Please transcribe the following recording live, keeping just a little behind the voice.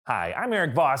Hi, I'm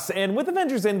Eric Voss, and with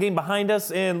Avengers Endgame behind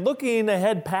us and looking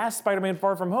ahead past Spider-Man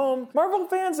Far From Home, Marvel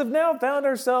fans have now found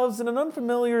ourselves in an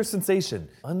unfamiliar sensation: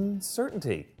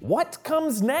 uncertainty. What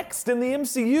comes next in the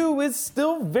MCU is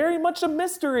still very much a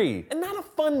mystery, and not a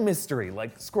fun mystery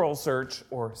like Skrull Search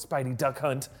or Spidey Duck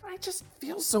Hunt. I just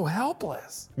feel so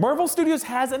helpless. Marvel Studios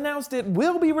has announced it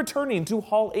will be returning to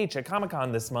Hall H at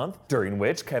Comic-Con this month, during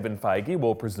which Kevin Feige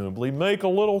will presumably make a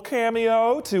little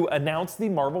cameo to announce the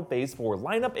Marvel Phase 4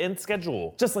 lineup and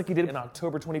schedule, just like he did in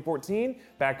October 2014,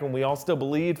 back when we all still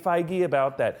believed Feige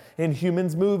about that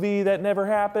Inhumans movie that never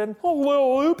happened. A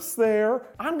little oops there.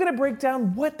 I'm gonna break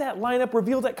down what that lineup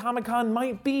revealed at Comic-Con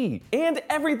might be, and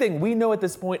everything we know at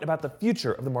this point about the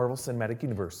future of the Marvel Cinematic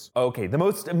Universe. Okay, the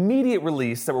most immediate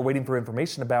release that we're waiting for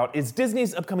information about is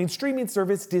Disney's upcoming streaming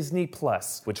service, Disney+,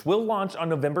 which will launch on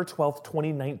November 12th,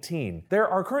 2019. There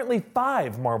are currently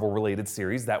 5 Marvel-related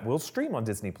series that will stream on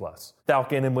Disney+.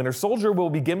 Falcon and Winter Soldier will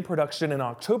begin production in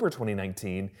October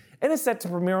 2019 and is set to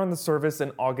premiere on the service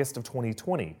in August of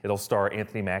 2020. It'll star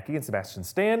Anthony Mackie and Sebastian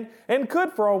Stan, and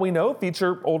could, for all we know,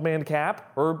 feature Old Man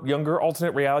Cap or younger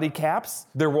alternate reality Caps.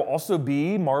 There will also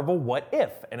be Marvel What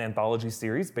If, an anthology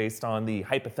series based on the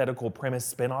hypothetical premise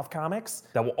spin-off comics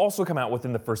that will also come out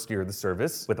within the first year of the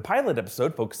service, with a pilot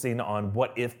episode focusing on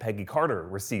what if Peggy Carter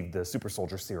received the Super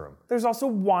Soldier Serum. There's also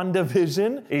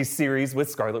WandaVision, a series with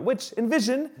Scarlet Witch and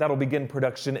Vision that'll begin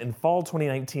production in fall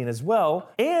 2019 as well,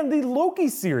 and the Loki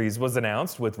series was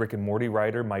announced, with Rick and Morty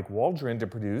writer Mike Waldron to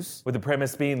produce, with the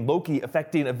premise being Loki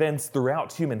affecting events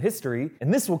throughout human history,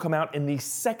 and this will come out in the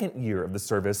second year of the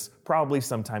service, probably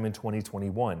sometime in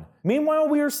 2021. Meanwhile,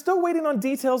 we are still waiting on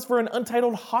details for an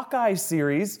untitled Hawkeye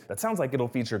series that sounds like it'll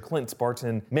feature Clint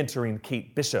Barton mentoring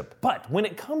Kate Bishop. But when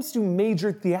it comes to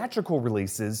major theatrical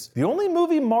releases, the only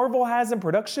movie Marvel has in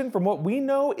production from what we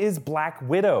know is Black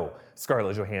Widow.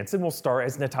 Scarlett Johansson will star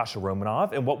as Natasha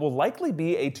Romanoff in what will likely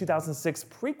be a 2006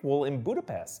 prequel in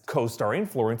Budapest, co-starring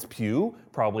Florence Pugh,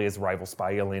 probably as rival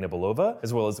spy Elena Belova,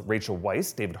 as well as Rachel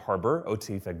Weisz, David Harbour,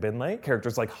 Otif Egbinle.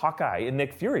 Characters like Hawkeye and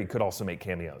Nick Fury could also make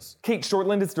cameos. Kate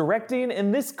Shortland is directing,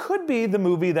 and this could be the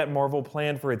movie that Marvel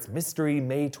planned for its mystery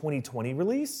May 2020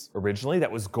 release. Originally,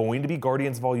 that was going to be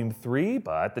Guardians Volume 3,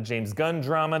 but the James Gunn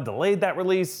drama delayed that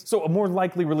release, so a more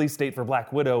likely release date for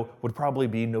Black Widow would probably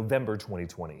be November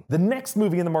 2020. The next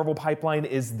movie in the Marvel pipeline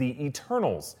is The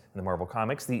Eternals. In the Marvel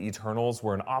Comics, the Eternals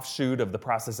were an offshoot of the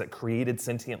process that created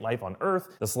sentient life on Earth.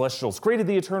 The Celestials created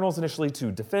the Eternals initially to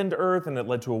defend Earth, and it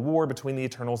led to a war between the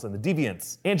Eternals and the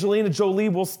Deviants. Angelina Jolie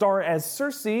will star as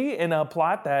Cersei in a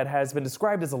plot that has been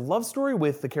described as a love story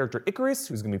with the character Icarus,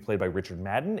 who's going to be played by Richard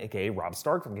Madden, aka Robb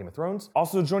Stark from Game of Thrones.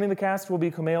 Also joining the cast will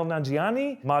be Kumail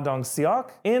Nanjiani, Ma Dong-seok,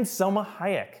 and Selma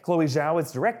Hayek. Chloe Zhao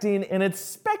is directing, and it's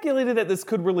speculated that this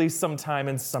could release sometime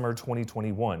in summer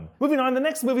 2021. Moving on, the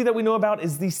next movie that we know about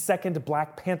is the second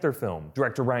Black Panther film.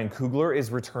 Director Ryan Coogler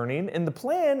is returning, and the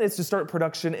plan is to start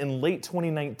production in late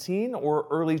 2019 or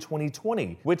early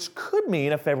 2020, which could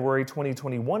mean a February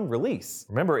 2021 release.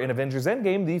 Remember, in Avengers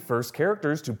Endgame, the first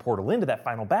characters to portal into that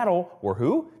final battle were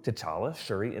who? T'Challa,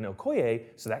 Shuri, and Okoye,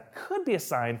 so that could be a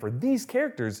sign for these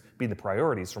characters being the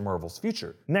priorities for Marvel's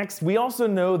future. Next, we also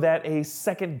know that a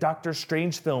second Doctor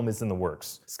Strange film is in the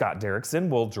works. Scott Derrickson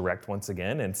will direct once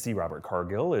again, and C. Robert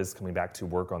Cargill is coming back to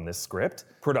work on this script.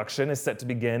 Production is set to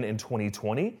begin in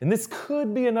 2020, and this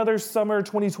could be another summer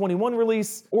 2021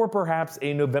 release, or perhaps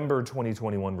a November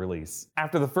 2021 release.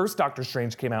 After the first Doctor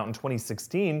Strange came out in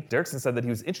 2016, Derrickson said that he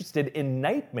was interested in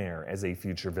Nightmare as a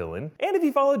future villain. And if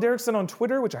you follow Derrickson on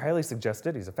Twitter, which I highly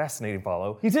suggested, he's a fascinating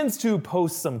follow, he tends to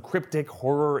post some cryptic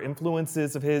horror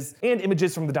influences of his and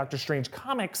images from the Doctor Strange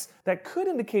comics that could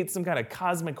indicate some kind of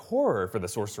cosmic horror for the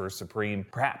Sorcerer Supreme,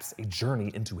 perhaps a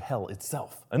journey into hell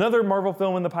itself. Another Marvel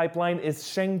film in the pipeline is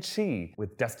Shang-Chi,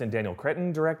 with Destin Daniel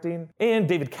Cretton directing, and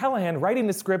David Callahan writing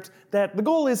the script that the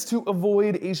goal is to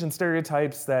avoid Asian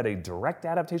stereotypes that a direct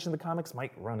adaptation of the comics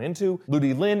might run into.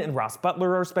 Ludi Lin and Ross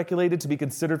Butler are speculated to be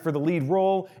considered for the lead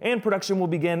role, and production will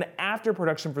begin after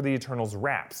production for The Eternals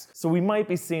wraps. So we might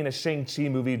be seeing a Shang-Chi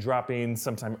movie dropping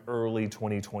sometime early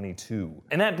 2022.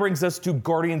 And that brings us to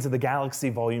Guardians of the Galaxy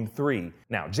Volume 3.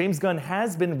 Now, James Gunn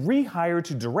has been rehired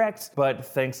to direct, but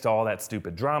thanks to all that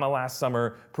stupid drama last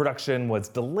summer, production was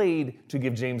delayed to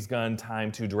give James Gunn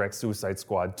time to direct Suicide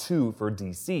Squad 2 for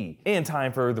DC, and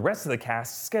time for the rest of the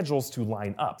cast schedules to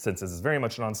line up, since this is very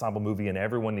much an ensemble movie and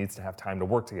everyone needs to have time to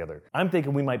work together. I'm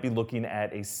thinking we might be looking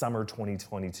at a summer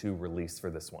 2022 release for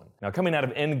this one. Now, coming out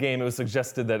of Endgame, it was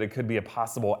suggested that it could be a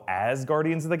possible As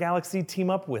Guardians of the Galaxy team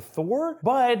up with Thor,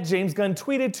 but James Gunn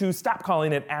tweeted to stop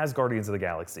calling it As Guardians of the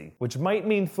Galaxy, which might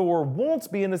mean Thor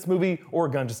won't be in this movie, or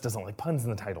Gunn just doesn't like puns in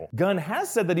in the title. Gunn has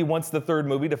said that he wants the third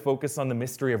movie to focus on the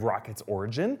mystery of Rocket's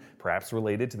origin, perhaps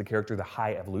related to the character the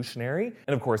High Evolutionary.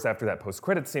 And of course, after that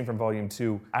post-credits scene from Volume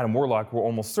 2, Adam Warlock will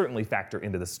almost certainly factor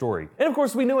into the story. And of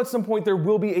course, we know at some point there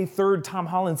will be a third Tom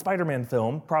Holland Spider-Man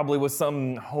film, probably with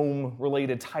some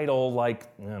home-related title like,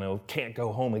 I don't know, Can't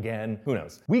Go Home Again, who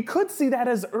knows. We could see that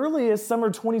as early as summer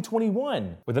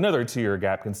 2021, with another 2-year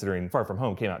gap considering Far From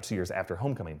Home came out 2 years after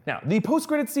Homecoming. Now, the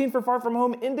post-credits scene for Far From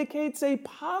Home indicates a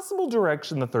possible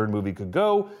direction the third movie could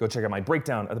go. Go check out my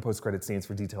breakdown of the post-credit scenes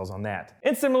for details on that.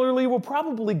 And similarly, we'll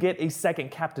probably get a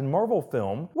second Captain Marvel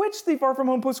film, which the Far From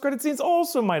Home post-credit scenes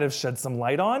also might have shed some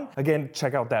light on. Again,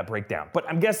 check out that breakdown. But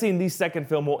I'm guessing the second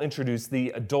film will introduce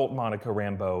the adult Monica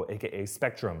Rambeau, aka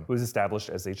Spectrum, who was established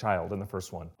as a child in the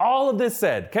first one. All of this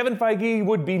said, Kevin Feige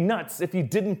would be nuts if he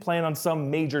didn't plan on some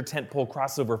major tentpole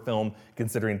crossover film,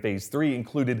 considering Phase 3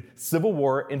 included Civil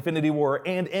War, Infinity War,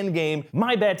 and Endgame.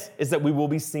 My bet is that we will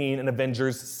be seeing an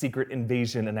Avengers Secret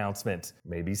Invasion announcement,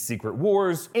 maybe Secret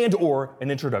Wars, and/or an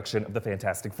introduction of the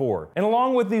Fantastic Four. And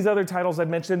along with these other titles I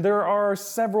mentioned, there are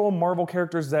several Marvel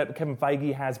characters that Kevin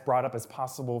Feige has brought up as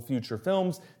possible future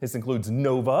films. This includes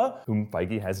Nova, whom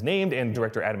Feige has named and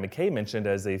director Adam McKay mentioned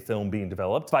as a film being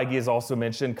developed. Feige has also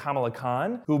mentioned Kamala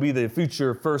Khan, who will be the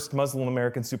future first Muslim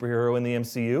American superhero in the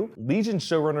MCU. Legion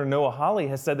showrunner Noah Hawley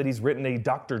has said that he's written a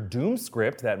Doctor Doom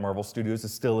script that Marvel Studios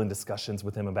is still in discussions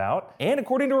with him about. And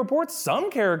according to reports, some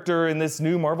character in this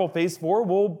new Marvel Phase 4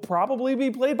 will probably be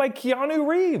played by Keanu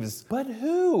Reeves. But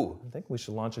who? I think we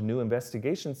should launch a new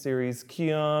investigation series,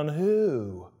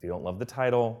 Keanu. If you don't love the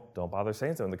title, don't bother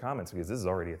saying so in the comments because this is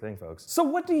already a thing, folks. So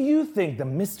what do you think the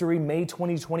mystery May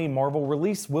 2020 Marvel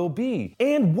release will be?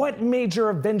 And what major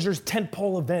Avengers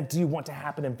tentpole event do you want to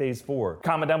happen in Phase 4?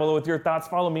 Comment down below with your thoughts.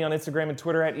 Follow me on Instagram and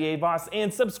Twitter at EABoss,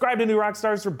 and subscribe to New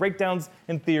Rockstars for breakdowns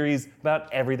and theories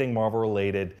about everything Marvel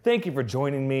related. Thank you for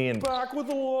joining me, and back with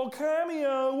a little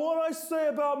cameo. What I say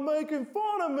about making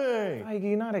fun of me?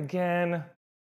 Feige, not again.